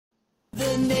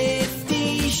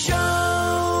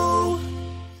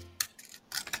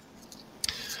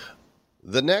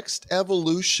The next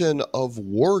evolution of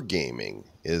wargaming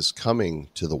is coming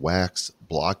to the Wax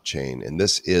blockchain, and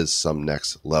this is some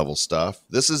next level stuff.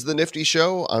 This is the Nifty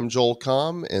Show. I'm Joel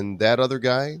Comm, and that other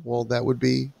guy, well, that would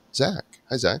be Zach.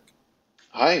 Hi, Zach.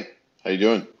 Hi. How you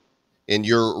doing? And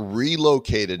you're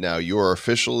relocated now. You are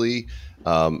officially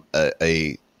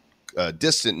a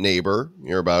distant neighbor.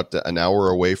 You're about an hour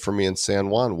away from me in San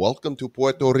Juan. Welcome to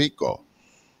Puerto Rico.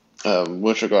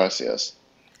 Muchas gracias.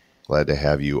 Glad to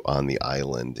have you on the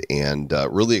island, and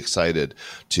really excited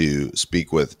to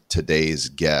speak with today's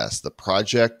guest. The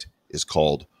project is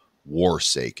called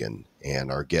Warsaken, and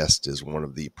our guest is one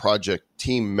of the project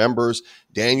team members,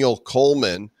 Daniel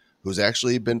Coleman, who's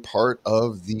actually been part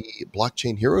of the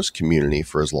Blockchain Heroes community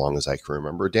for as long as I can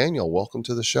remember. Daniel, welcome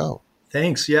to the show.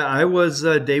 Thanks. Yeah, I was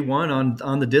day one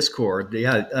on the Discord.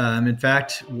 Yeah, in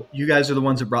fact, you guys are the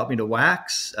ones that brought me to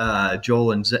Wax.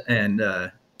 Joel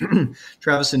and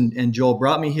Travis and Joel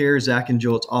brought me here. Zach and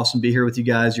Joel, it's awesome to be here with you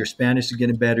guys. Your Spanish is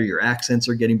getting better. Your accents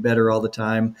are getting better all the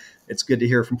time. It's good to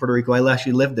hear from Puerto Rico. I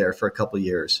actually lived there for a couple of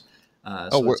years.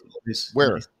 Where?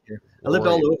 Nice I lived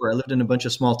all over. I lived in a bunch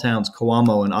of small towns,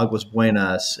 Coamo and Aguas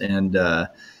Buenas and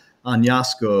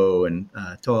Añasco and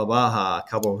Toa Baja,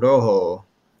 Cabo Rojo.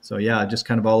 So, yeah, just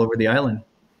kind of all over the island.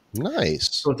 Nice.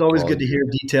 So it's always good to hear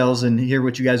details and hear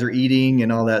what you guys are eating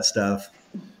and all that stuff.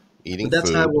 But that's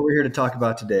food. not what we're here to talk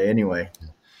about today anyway.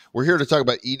 We're here to talk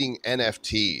about eating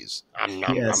NFTs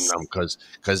Yes.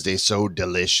 because they're so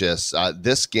delicious.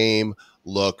 This game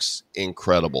looks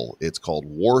incredible. It's called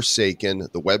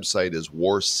Warsaken. The website is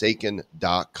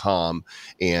warsaken.com.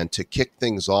 And to kick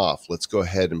things off, let's go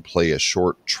ahead and play a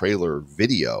short trailer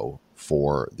video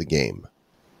for the game.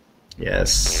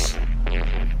 Yes.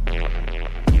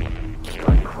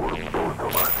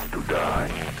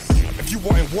 You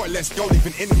want war, let's go,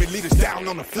 leaving enemy leaders down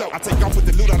on the floor. I take off with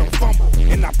the loot, I don't fumble,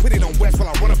 and I put it on West while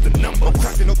I run up the number. I'm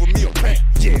cracking over me a pack,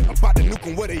 yeah, I'm about to nuke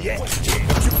 'em where they at, yeah.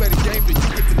 If you play the game, then you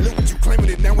get the loot, you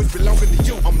claiming it, now it's belonging to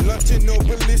you. I'm launching a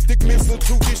ballistic missile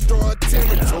to destroy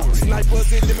territory. Snipers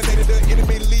eliminated the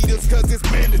enemy leaders, cause it's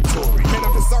mandatory. Man,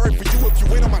 I feel sorry for you if you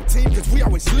ain't on my team, cause we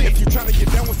always lit. If you trying to get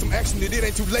down with some action, then it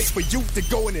ain't too late for you to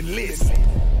go and enlist.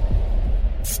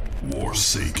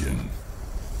 Warsaken.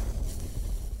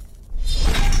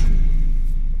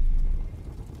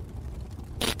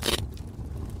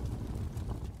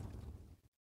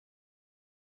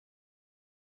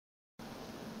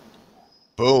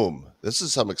 Boom. This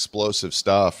is some explosive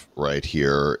stuff right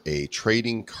here. A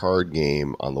trading card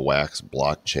game on the Wax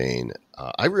blockchain.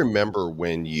 I remember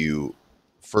when you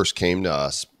first came to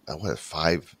us,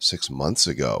 5-6 months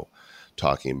ago,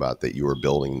 talking about that you were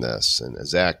building this. And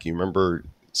Zach, you remember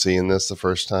seeing this the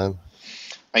first time?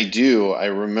 I do. I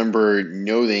remember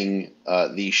noting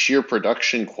the sheer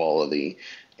production quality,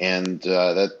 and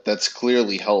that's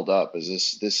clearly held up.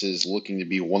 As this is looking to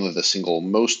be one of the single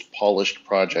most polished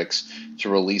projects to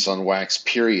release on Wax,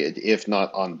 period, if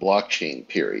not on blockchain,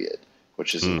 period,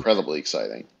 which is incredibly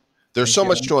exciting. There's so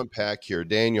much to unpack here,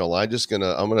 Daniel. I'm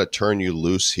gonna turn you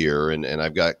loose here, and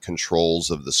I've got controls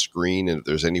of the screen. And if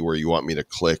there's anywhere you want me to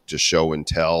click to show and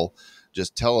tell,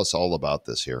 just tell us all about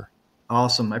this here.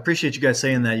 Awesome. I appreciate you guys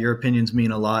saying that. Your opinions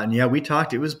mean a lot. And yeah, we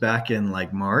talked, it was back in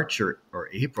like March or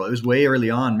April. It was way early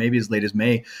on, maybe as late as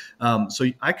May. So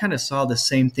I kind of saw the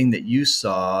same thing that you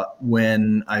saw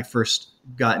when I first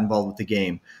got involved with the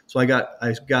game. So I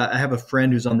have a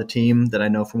friend who's on the team that I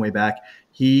know from way back.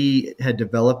 He had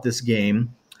developed this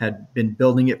game, had been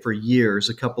building it for years,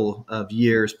 a couple of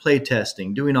years, play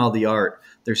testing, doing all the art.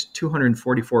 There's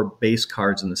 244 base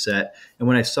cards in the set. And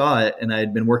when I saw it and I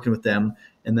had been working with them,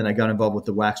 and then I got involved with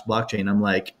the Wax blockchain, I'm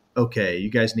like, okay, you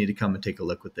guys need to come and take a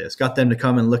look with this. Got them to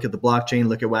come and look at the blockchain,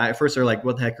 look at Wax. At first they're like,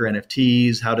 what the heck are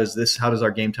NFTs? How does our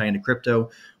game tie into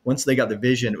crypto? Once they got the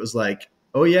vision, it was like,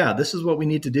 oh yeah, this is what we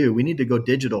need to do. We need to go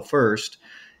digital first.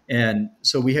 And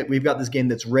so we've got this game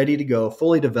that's ready to go,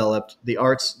 fully developed. The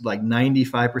art's like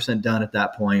 95% done at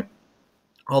that point.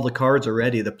 All the cards are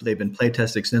ready. They've been play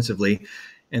tested extensively.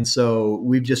 And so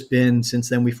we've just been, since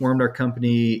then, we formed our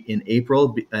company in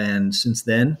April. And since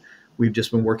then, we've just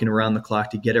been working around the clock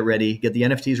to get it ready, get the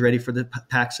NFTs ready for the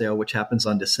pack sale, which happens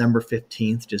on December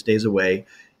 15th, just days away,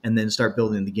 and then start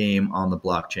building the game on the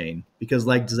blockchain. Because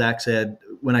like Zach said,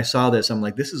 when I saw this, I'm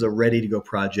like, this is a ready to go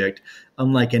project.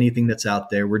 Unlike anything that's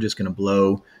out there, we're just going to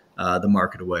blow the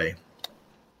market away.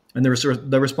 And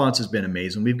the response has been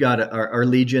amazing. We've got our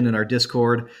Legion and our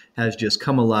Discord has just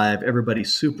come alive.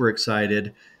 Everybody's super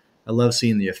excited. I love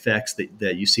seeing the effects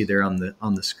that you see there on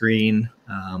the screen.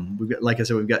 We've got, like I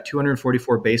said, we've got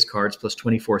 244 base cards plus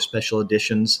 24 special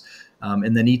editions.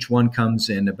 And then each one comes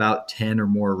in about 10 or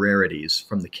more rarities,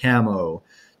 from the camo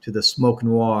to the smoke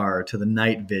noir, to the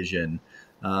night vision.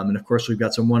 And of course, we've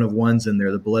got some 1-of-1s in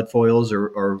there. The blood foils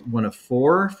are 1 of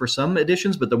 4 for some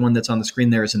editions, but the one that's on the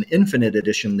screen there is an infinite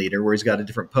edition leader where he's got a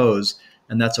different pose,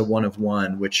 and that's a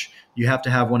 1-of-1, which you have to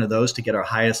have one of those to get our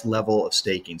highest level of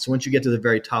staking. So once you get to the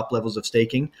very top levels of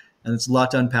staking, and it's a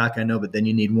lot to unpack, I know, but then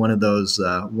you need one of those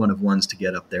 1-of-1s to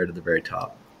get up there to the very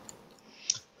top.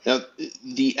 Now,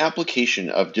 the application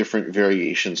of different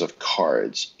variations of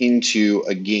cards into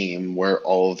a game where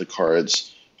all of the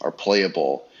cards are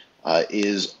playable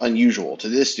is unusual to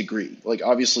this degree. Like,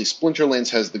 obviously, Splinterlands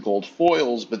has the gold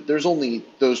foils, but there's only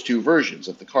those 2 versions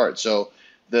of the card. So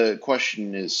the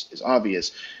question is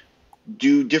obvious.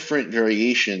 Do different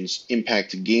variations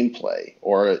impact gameplay,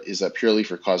 or is that purely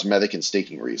for cosmetic and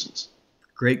staking reasons?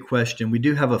 Great question. We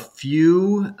do have a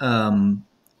few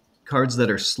cards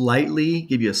that are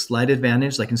give you a slight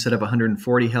advantage. Like instead of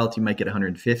 140 health, you might get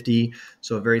 150.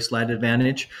 So a very slight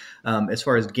advantage. As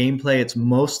far as gameplay, it's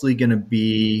mostly going to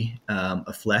be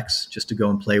a flex just to go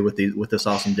and play with this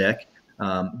awesome deck.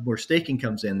 Where staking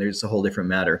comes in, there's a whole different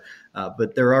matter.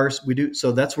 But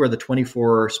so that's where the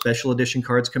 24 special edition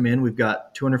cards come in. We've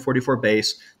got 244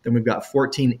 base, then we've got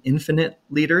 14 infinite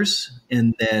leaders,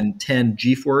 and then 10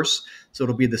 G-Force. So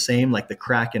it'll be the same, like the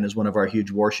Kraken is one of our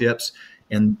huge warships,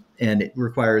 and it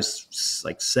requires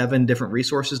like 7 different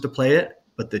resources to play it.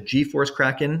 But the G-Force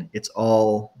Kraken, it's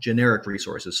all generic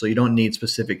resources. So you don't need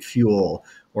specific fuel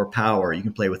or power. You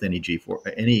can play with any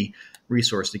any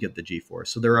resource to get the G-Force.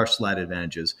 So there are slight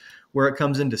advantages. Where it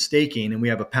comes into staking, and we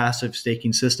have a passive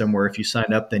staking system where if you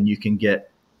sign up, then you can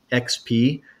get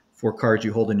XP for cards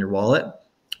you hold in your wallet.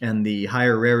 And the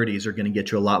higher rarities are going to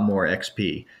get you a lot more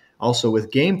XP. Also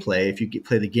with gameplay, if you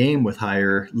play the game with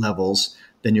higher levels,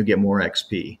 then you'll get more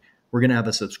XP. We're going to have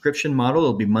a subscription model.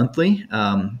 It'll be monthly.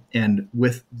 And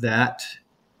with that,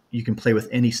 you can play with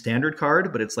any standard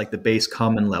card, but it's like the base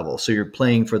common level. So you're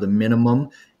playing for the minimum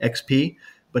XP.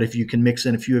 But if you can mix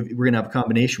in we're going to have a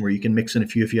combination where you can mix in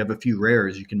if you have a few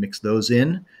rares, you can mix those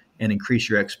in and increase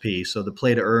your XP. So the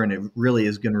play to earn, it really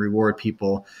is going to reward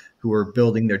people who are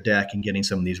building their deck and getting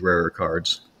some of these rarer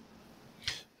cards.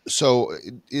 So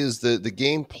is the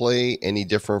gameplay any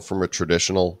different from a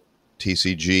traditional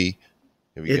TCG?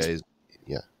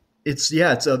 It's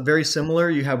very similar.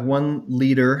 You have 1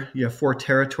 leader, you have 4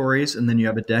 territories, and then you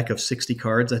have a deck of 60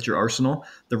 cards. That's your arsenal.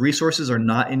 The resources are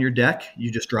not in your deck.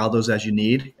 You just draw those as you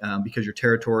need because your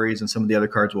territories and some of the other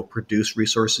cards will produce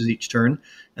resources each turn.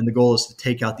 And the goal is to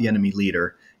take out the enemy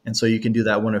leader. And so you can do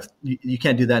that you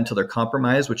can't do that until they're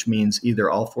compromised, which means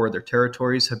either all 4 of their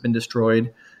territories have been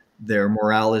destroyed, their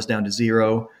morale is down to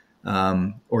 0,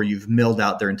 or you've milled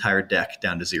out their entire deck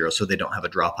down to 0 so they don't have a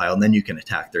draw pile, and then you can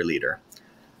attack their leader.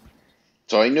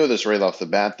 So I know this right off the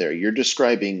bat there. You're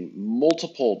describing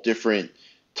multiple different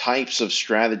types of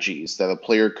strategies that a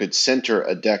player could center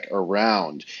a deck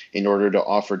around in order to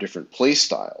offer different play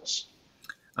styles.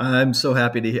 I'm so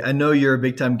happy to hear. I know you're a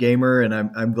big time gamer, and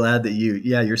I'm glad that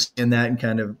you're seeing that and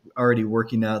kind of already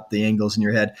working out the angles in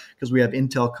your head, because we have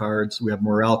intel cards, we have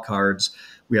morale cards,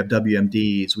 we have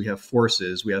WMDs, we have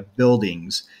forces, we have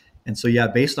buildings. And so,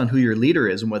 based on who your leader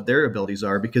is and what their abilities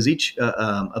are, because each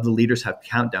of the leaders have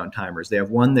countdown timers. They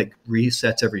have one that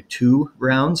resets every 2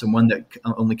 rounds and one that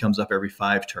only comes up every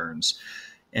 5 turns.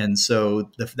 And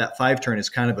so that 5 turn is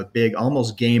kind of a big,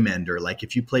 almost game ender. Like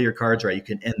if you play your cards right, you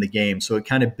can end the game. So it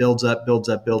kind of builds up,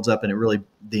 and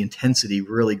the intensity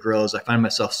really grows. I find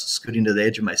myself scooting to the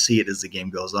edge of my seat as the game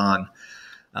goes on.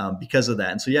 Because of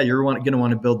that. And so, you're going to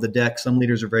want to build the deck. Some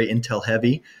leaders are very intel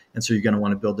heavy, and so you're going to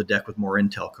want to build the deck with more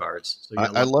intel cards. So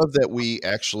I love that we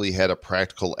actually had a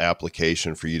practical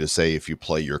application for you to say if you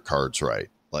play your cards right.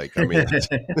 Like, I mean,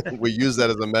 we use that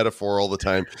as a metaphor all the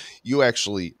time. You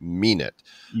actually mean it.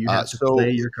 You have to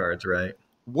play your cards right.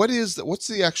 What's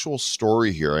the actual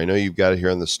story here? I know you've got it here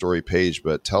on the story page,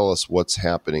 but tell us what's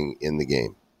happening in the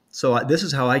game. So this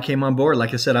is how I came on board.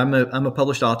 Like I said, I'm a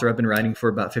published author. I've been writing for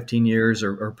about 15 years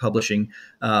or publishing.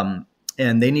 And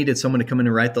they needed someone to come in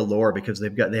and write the lore because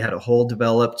they had a whole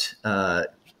developed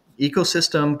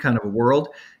ecosystem, kind of a world.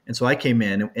 And so I came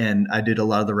in and I did a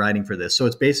lot of the writing for this. So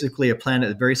it's basically a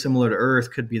planet very similar to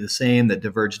Earth, could be the same, that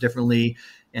diverge differently.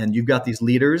 And you've got these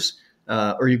leaders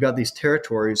or you've got these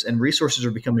territories, and resources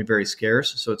are becoming very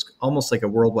scarce. So it's almost like a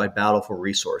worldwide battle for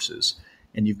resources.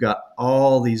 And you've got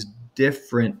all these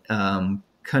different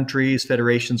countries,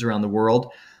 federations around the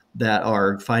world that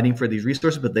are fighting for these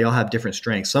resources, but they all have different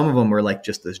strengths. Some of them are like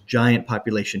just this giant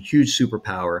population, huge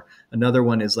superpower. Another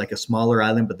one is like a smaller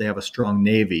island, but they have a strong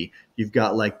navy. You've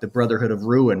got like the Brotherhood of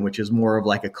Ruin, which is more of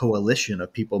like a coalition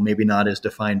of people, maybe not as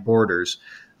defined borders.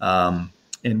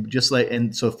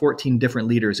 And so 14 different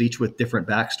leaders, each with different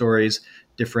backstories,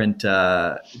 different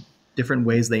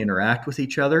ways they interact with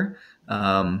each other,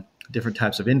 different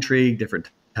types of intrigue,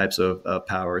 different types of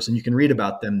powers. And you can read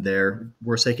about them there.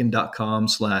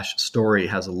 Warsaken.com/story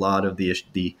has a lot of the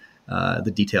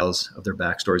details of their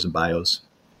backstories and bios.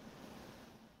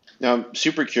 Now, I'm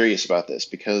super curious about this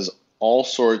because all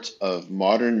sorts of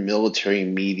modern military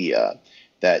media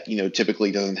that,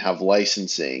 typically doesn't have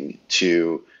licensing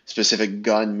to specific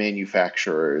gun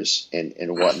manufacturers and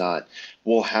whatnot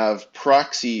will have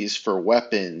proxies for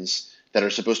weapons that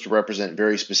are supposed to represent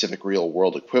very specific real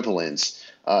world equivalents,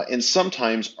 and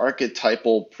sometimes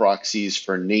archetypal proxies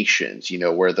for nations,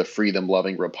 where the freedom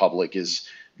loving republic is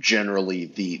generally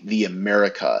the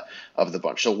America of the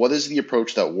bunch. So what is the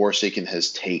approach that Warsaken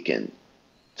has taken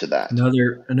to that?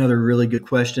 Another really good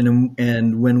question.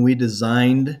 And when we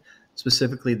designed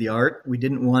specifically the art, we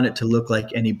didn't want it to look like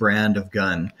any brand of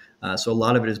gun. So a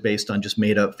lot of it is based on just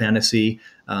made up fantasy.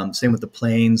 Same with the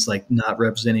planes, like not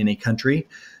representing any country.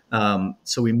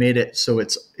 So we made it so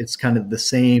it's kind of the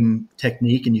same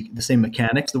technique and the same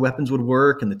mechanics. The weapons would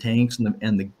work, and the tanks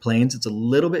and the planes. It's a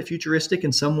little bit futuristic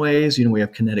in some ways. We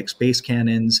have kinetic space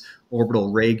cannons,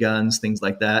 orbital ray guns, things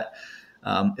like that.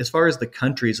 As far as the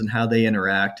countries and how they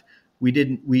interact,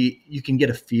 you can get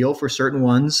a feel for certain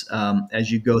ones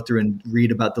as you go through and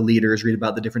read about the leaders, read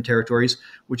about the different territories,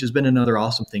 which has been another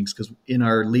awesome thing, because in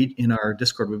our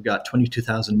Discord we've got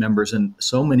 22,000 members, and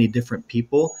so many different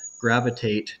people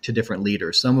gravitate to different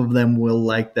leaders. Some of them will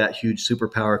like that huge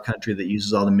superpower country that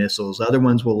uses all the missiles. Other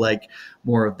ones will like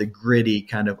more of the gritty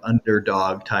kind of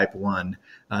underdog type one.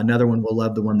 Another one will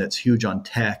love the one that's huge on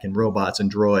tech and robots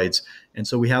and droids. And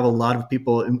so we have a lot of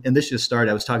people, and this just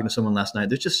started, I was talking to someone last night,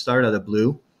 this just started out of the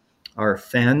blue. Our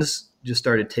fans just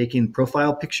started taking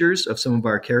profile pictures of some of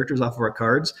our characters off of our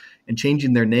cards and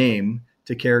changing their name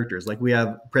to characters. Like we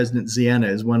have President Ziena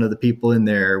is one of the people in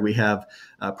there. We have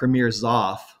Premier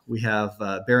Zoff. We have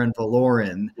Baron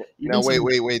Valoran. Now,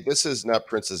 wait. This is not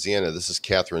Princess Ziena. This is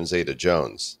Catherine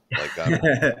Zeta-Jones.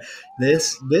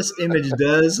 This image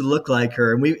does look like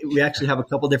her. And we actually have a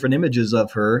couple different images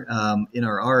of her in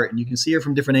our art. And you can see her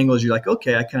from different angles. You're like,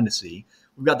 okay, I kind of see.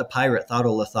 We've got the pirate, Thado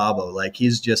Lathabo. Like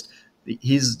he's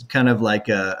kind of like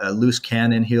a loose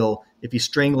cannon. If he's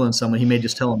strangling someone, he may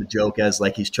just tell him a joke as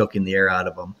like he's choking the air out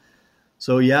of them.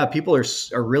 So yeah, people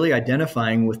are really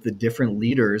identifying with the different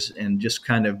leaders and just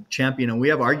kind of championing. We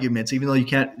have arguments, even though you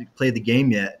can't play the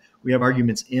game yet. We have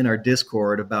arguments in our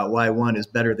Discord about why one is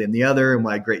better than the other and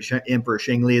why Great Emperor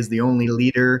Shengli is the only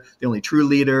leader, the only true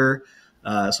leader.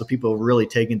 So people are really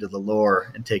taking to the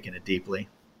lore and taking it deeply.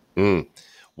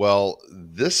 Well,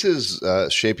 this is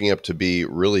shaping up to be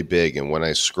really big. And when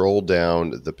I scroll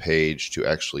down the page to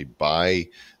actually buy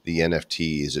the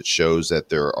NFTs, it shows that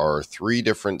there are 3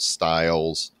 different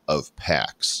styles of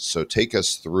packs. So take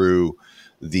us through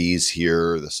these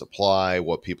here, the supply,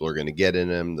 what people are going to get in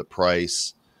them, the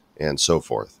price, and so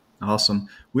forth. Awesome.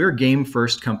 We're a game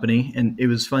first company. And it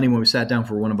was funny when we sat down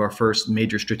for one of our first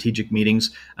major strategic meetings.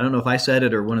 I don't know if I said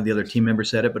it or one of the other team members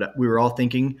said it, but we were all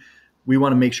thinking, we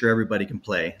want to make sure everybody can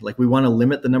play. Like we want to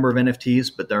limit the number of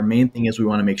NFTs, but our main thing is we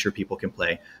want to make sure people can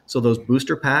play. So those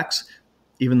booster packs,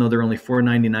 even though they're only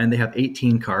 $4.99, they have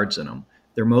 18 cards in them.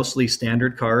 They're mostly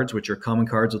standard cards, which are common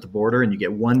cards with the border, and you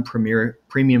get one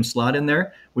premium slot in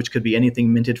there, which could be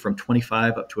anything minted from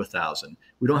 25 up to 1,000.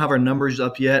 We don't have our numbers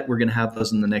up yet. We're going to have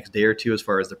those in the next day or two as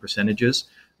far as the percentages.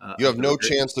 You have no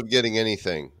chance of getting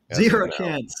anything. Zero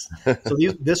chance. So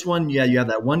this one, you have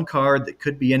that one card that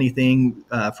could be anything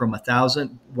from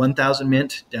 1,000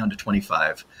 mint down to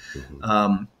 25.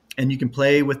 Mm-hmm. And you can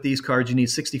play with these cards. You need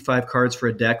 65 cards for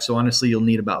a deck. So honestly, you'll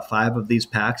need about 5 of these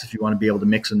packs if you want to be able to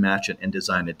mix and match it and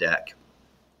design a deck.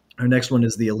 Our next one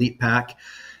is the Elite Pack.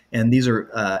 And these are,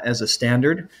 as a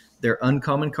standard, they're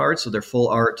uncommon cards. So they're full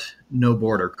art, no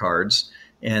border cards.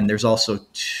 And there's also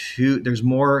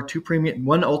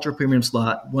one ultra premium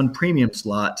slot, one premium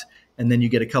slot. And then you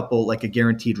get a couple, like a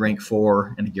guaranteed rank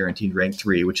 4 and a guaranteed rank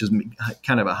 3, which is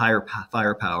kind of a higher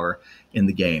firepower in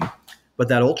the game. But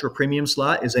that ultra premium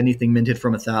slot is anything minted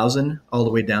from 1,000 all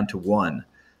the way down to 1.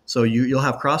 So you'll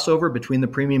have crossover between the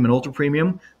premium and ultra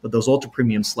premium, but those ultra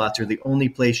premium slots are the only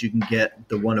place you can get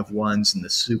the one of ones and the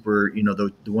super,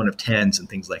 the one of 10s and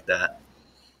things like that.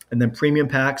 And then premium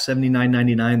pack,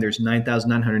 $79.99. There's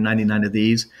 9,999 of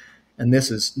these. And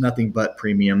this is nothing but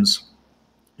premiums.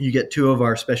 You get 2 of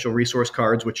our special resource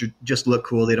cards, which just look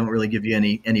cool. They don't really give you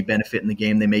any benefit in the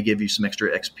game. They may give you some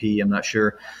extra XP. I'm not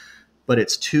sure. But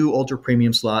it's 2 ultra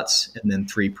premium slots and then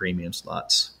 3 premium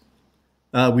slots.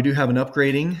 We do have an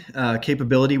upgrading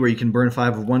capability where you can burn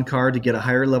 5 of one card to get a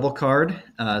higher level card.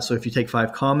 So if you take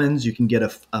 5 commons, you can get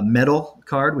a metal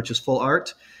card, which is full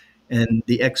art, and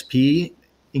the XP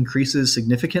increases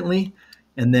significantly.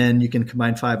 And then you can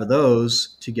combine 5 of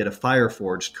those to get a fire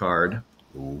forged card.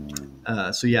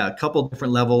 So yeah, a couple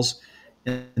different levels.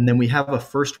 And then we have a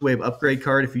first wave upgrade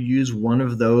card. If you use one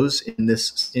of those in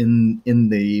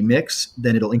the mix,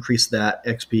 then it'll increase that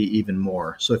XP even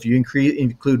more. So if you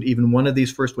include even one of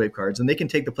these first wave cards, and they can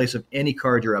take the place of any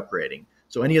card you're upgrading.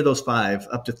 So any of those 5,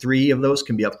 up to 3 of those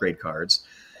can be upgrade cards.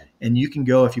 And you can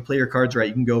go, if you play your cards right,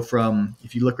 you can go from,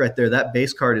 if you look right there, that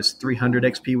base card is 300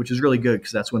 XP, which is really good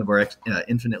because that's one of our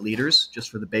infinite leaders. Just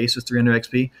for the base is 300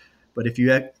 XP. But if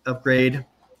you upgrade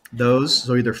those,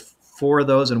 so either 4 of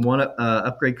those and 1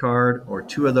 upgrade card, or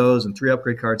 2 of those and 3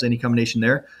 upgrade cards, any combination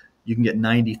there, you can get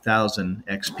 90,000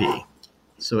 XP.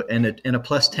 So and a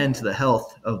plus 10 to the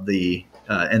health of the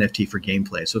NFT for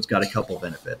gameplay. So it's got a couple of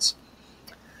benefits.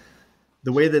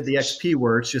 The way that the XP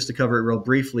works, just to cover it real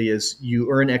briefly, is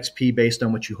you earn XP based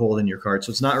on what you hold in your card.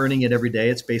 So it's not earning it every day.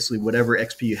 It's basically whatever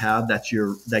XP you have, that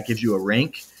gives you a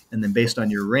rank. And then based on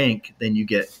your rank, then you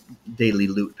get daily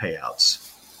loot payouts.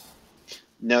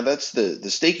 Now that's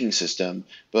the staking system,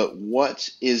 but what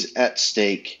is at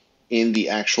stake in the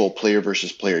actual player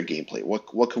versus player gameplay?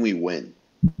 What can we win?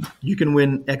 You can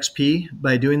win XP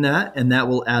by doing that, and that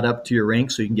will add up to your rank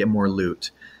so you can get more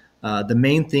loot. The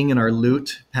main thing in our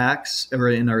loot packs, or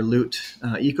in our loot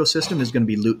ecosystem, is going to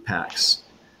be loot packs.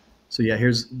 So yeah,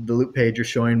 here's the loot page you're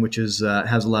showing, which is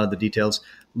has a lot of the details.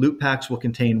 Loot packs will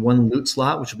contain 1 loot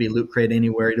slot, which will be a loot crate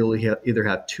anywhere. It'll either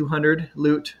have 200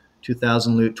 loot,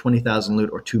 2,000 loot, 20,000 loot,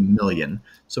 or 2 million.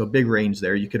 So a big range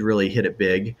there. You could really hit it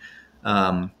big.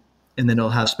 And then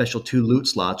it'll have special 2 loot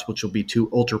slots, which will be 2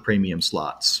 ultra premium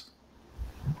slots.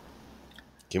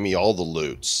 Give me all the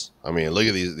loots. I mean, look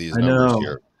at these numbers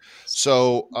here.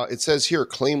 So it says here,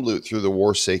 claim loot through the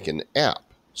Warsaken app.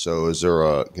 So is there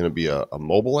going to be a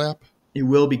mobile app? It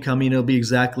will be coming. It'll be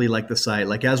exactly like the site.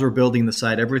 Like as we're building the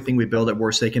site, everything we build at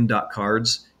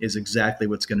Warsaken.cards is exactly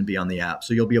what's going to be on the app.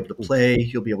 So you'll be able to play,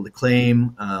 you'll be able to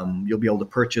claim, you'll be able to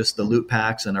purchase the loot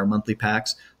packs and our monthly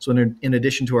packs. So in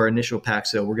addition to our initial pack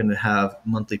sale, we're going to have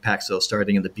monthly pack sales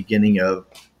starting at the beginning of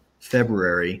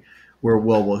February, where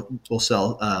we'll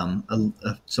sell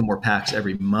some more packs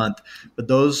every month. But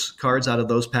those cards out of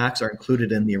those packs are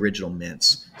included in the original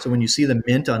mints. So when you see the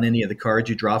mint on any of the cards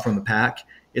you draw from the pack,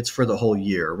 it's for the whole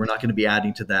year. We're not going to be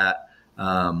adding to that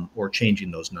or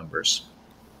changing those numbers.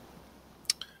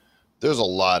 There's a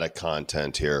lot of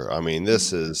content here. I mean,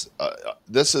 this is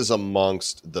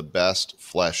amongst the best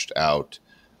fleshed out,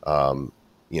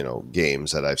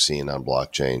 games that I've seen on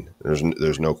blockchain.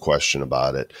 There's no question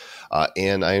about it.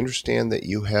 And I understand that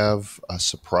you have a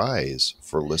surprise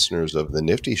for listeners of the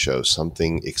Nifty Show,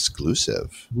 something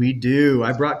exclusive. We do.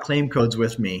 I brought claim codes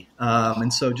with me.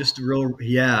 And so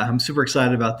I'm super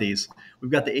excited about these.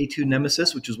 We've got the A2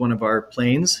 Nemesis, which is one of our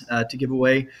planes to give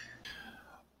away.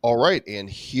 All right. And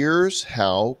here's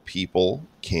how people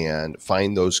can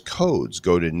find those codes.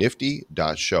 Go to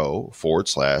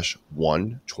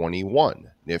nifty.show/121.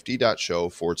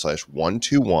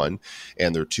 nifty.show/121.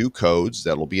 And there are 2 codes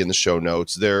that'll be in the show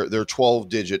notes. They're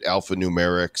 12-digit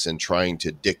alphanumerics, and trying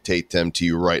to dictate them to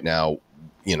you right now,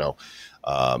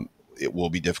 it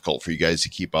will be difficult for you guys to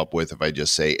keep up with. If I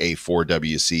just say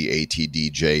A4WC,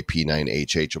 ATDJ,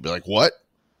 P9HH, you'll be like, what?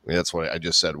 That's what I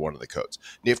just said, one of the codes.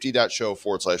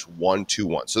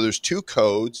 nifty.show/121. So there's 2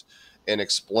 codes, and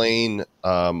explain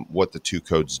what the 2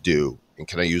 codes do. And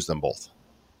can I use them both?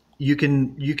 You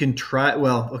can try.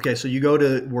 Well, okay. So you go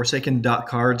to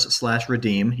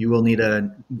warsaken.cards/redeem. You will need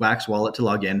a Wax wallet to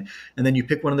log in, and then you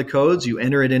pick one of the codes. You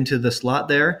enter it into the slot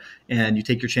there, and you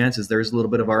take your chances. There's a little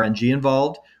bit of RNG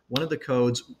involved. One of the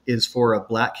codes is for a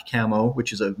black camo,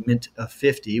 which is a mint of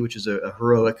 50, which is a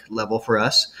heroic level for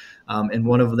us. And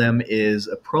one of them is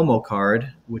a promo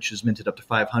card, which is minted up to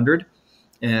 500.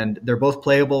 And they're both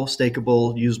playable,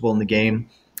 stakeable, usable in the game.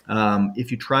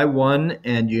 If you try one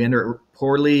and you enter it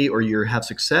poorly or you have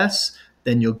success,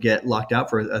 then you'll get locked out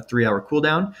for a 3-hour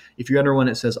cooldown. If you enter one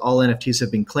that says all NFTs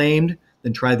have been claimed,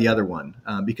 then try the other one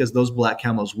because those black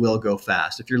camos will go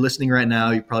fast. If you're listening right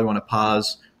now, you probably want to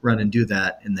pause, run and do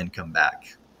that, and then come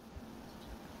back.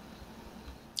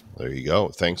 There you go.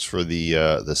 Thanks for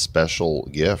the special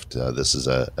gift. This is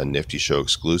a Nifty Show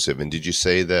exclusive. And did you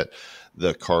say that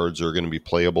the cards are going to be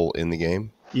playable in the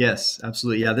game? Yes,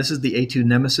 absolutely. Yeah, this is the A2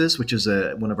 Nemesis, which is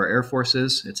one of our Air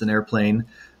Forces. It's an airplane.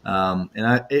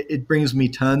 It brings me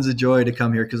tons of joy to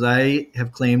come here because I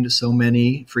have claimed so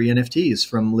many free NFTs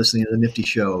from listening to the Nifty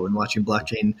Show and watching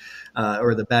Blockchain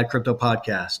or the Bad Crypto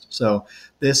podcast. So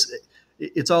this,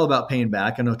 it's all about paying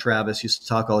back. I know Travis used to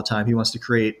talk all the time. He wants to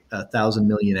create 1,000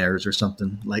 millionaires or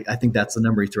something. Like, I think that's the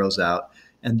number he throws out.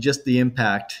 And just the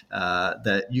impact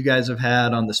that you guys have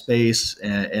had on the space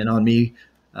and on me.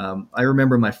 I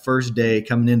remember my first day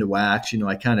coming into Wax,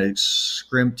 I kind of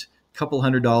scrimped a couple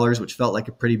 $100, which felt like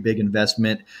a pretty big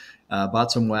investment.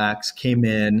 Bought some Wax, came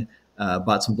in,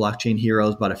 bought some blockchain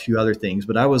heroes, bought a few other things.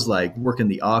 But I was like working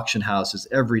the auction houses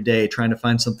every day, trying to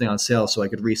find something on sale so I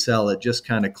could resell it, just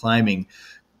kind of climbing,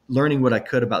 learning what I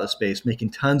could about the space,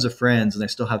 making tons of friends. And I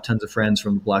still have tons of friends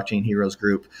from the Blockchain Heroes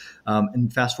group.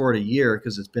 And fast forward a year,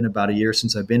 because it's been about a year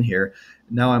since I've been here.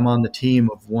 Now I'm on the team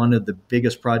of one of the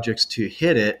biggest projects to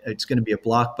hit it. It's going to be a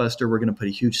blockbuster. We're going to put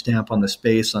a huge stamp on the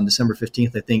space on December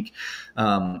 15th, I think,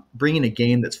 bringing a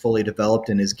game that's fully developed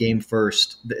and is game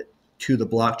first to the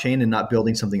blockchain and not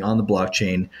building something on the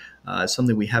blockchain.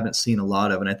 Something we haven't seen a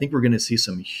lot of. And I think we're going to see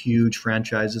some huge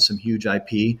franchises, some huge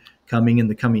IP coming in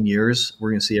the coming years.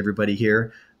 We're going to see everybody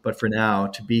here. But for now,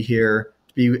 to be here,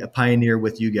 to be a pioneer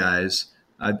with you guys,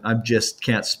 I just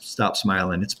can't stop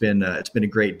smiling. It's been a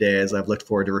great day as I've looked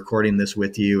forward to recording this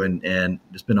with you, and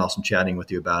it's been awesome chatting with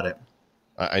you about it.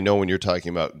 I know when you're talking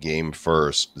about game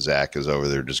first, Zach is over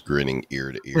there just grinning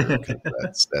ear to ear.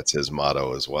 That's his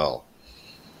motto as well.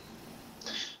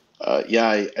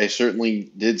 I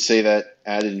certainly did say that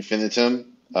ad infinitum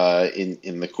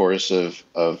in the course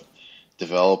of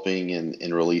developing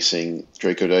and releasing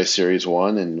Draco Dice Series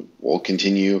 1, and we'll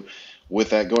continue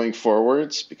with that going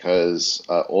forwards, because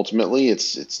ultimately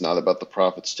it's not about the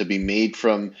profits to be made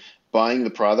from buying the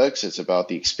products, it's about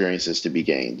the experiences to be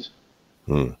gained.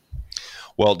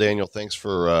 Well, Daniel, thanks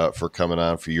for coming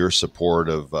on, for your support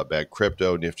of Bad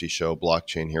Crypto, Nifty Show,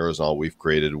 Blockchain Heroes, and all we've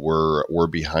created. We're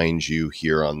behind you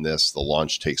here on this. The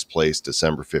launch takes place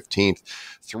December 15th,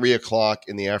 3:00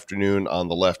 in the afternoon on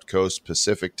the left coast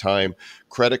Pacific time.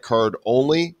 Credit card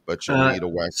only, but you'll need a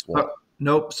Wax one.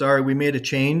 Nope, sorry, we made a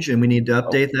change and we need to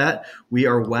update that. We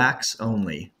are Wax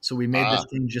only. So we made this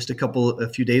thing just a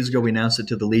few days ago. We announced it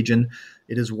to the Legion.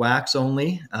 It is Wax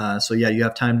only. So yeah, you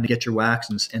have time to get your Wax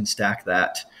and stack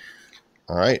that.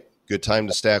 All right. Good time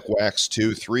to stack Wax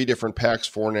too. 3 different packs,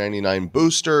 $4.99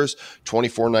 boosters,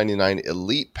 $24.99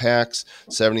 elite packs,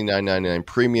 $79.99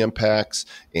 premium packs,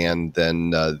 and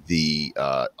then the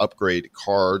upgrade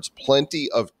cards. Plenty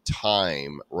of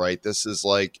time, right? This is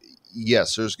like,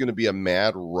 yes, there's going to be a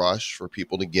mad rush for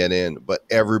people to get in, but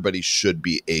everybody should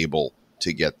be able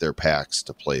to get their packs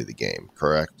to play the game,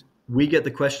 correct? We get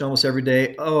the question almost every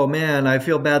day, oh man, I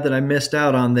feel bad that I missed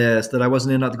out on this, that I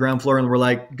wasn't in at the ground floor. And we're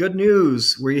like, good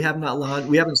news, we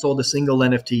haven't sold a single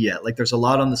NFT yet. Like, there's a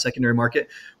lot on the secondary market.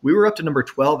 We were up to number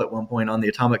 12 at one point on the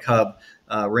Atomic Hub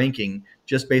ranking,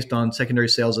 just based on secondary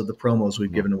sales of the promos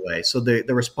we've given away. So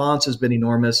the response has been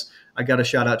enormous. I got a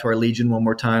shout out to our Legion one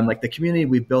more time. Like, the community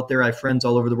we've built there, I have friends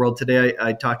all over the world. Today,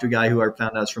 I talked to a guy who I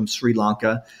found out is from Sri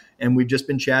Lanka, and we've just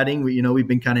been chatting. We've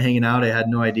been kind of hanging out. I had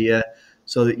no idea.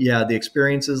 So yeah, the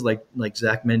experiences, like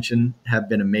Zach mentioned, have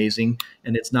been amazing,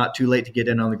 and it's not too late to get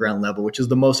in on the ground level, which is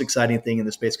the most exciting thing in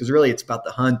the space, because really it's about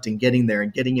the hunt and getting there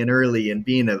and getting in early and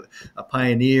being a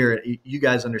pioneer. You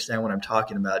guys understand what I'm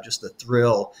talking about, just the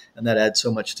thrill, and that adds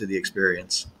so much to the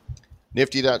experience.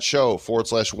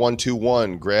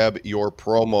 Nifty.show/121. Grab your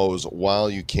promos while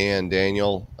you can,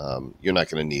 Daniel. You're not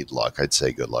going to need luck. I'd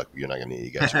say good luck. You're not going to need,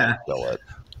 you guys to sell it.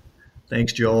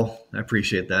 Thanks, Joel. I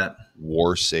appreciate that.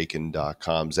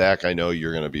 Warsaken.com. Zach, I know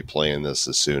you're going to be playing this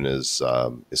as soon as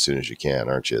you can,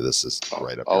 aren't you? This is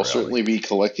right up. I'll certainly be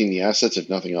collecting the assets, if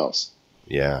nothing else.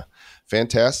 Yeah.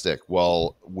 Fantastic.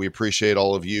 Well, we appreciate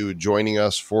all of you joining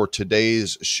us for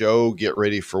today's show. Get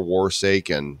ready for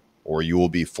Warsaken, or you will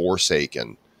be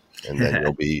forsaken. And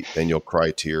then you'll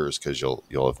cry tears because you'll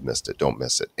have missed it. Don't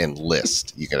miss it.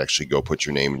 Enlist. You can actually go put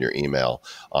your name and your email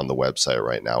on the website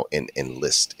right now and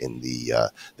enlist in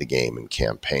the game and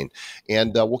campaign.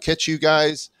 And we'll catch you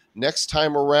guys next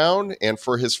time around. And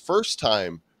for his first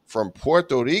time from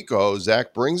Puerto Rico,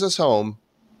 Zach brings us home.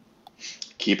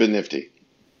 Keep it nifty.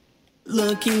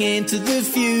 Looking into the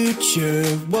future,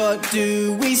 what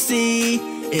do we see?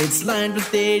 It's lined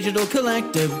with digital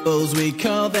collectibles, we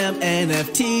call them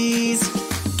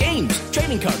NFTs. Games,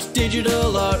 trading cards,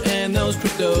 digital art, and those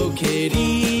crypto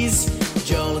kitties.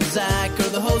 Joel and Zach are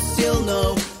the hosts, you'll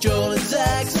know. Joel and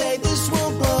Zach say this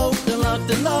will blow. They're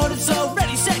locked and loaded, so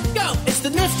ready, set, go! It's the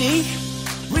Nifty,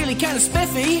 really kind of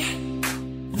spiffy.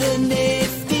 The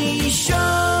Nifty Show.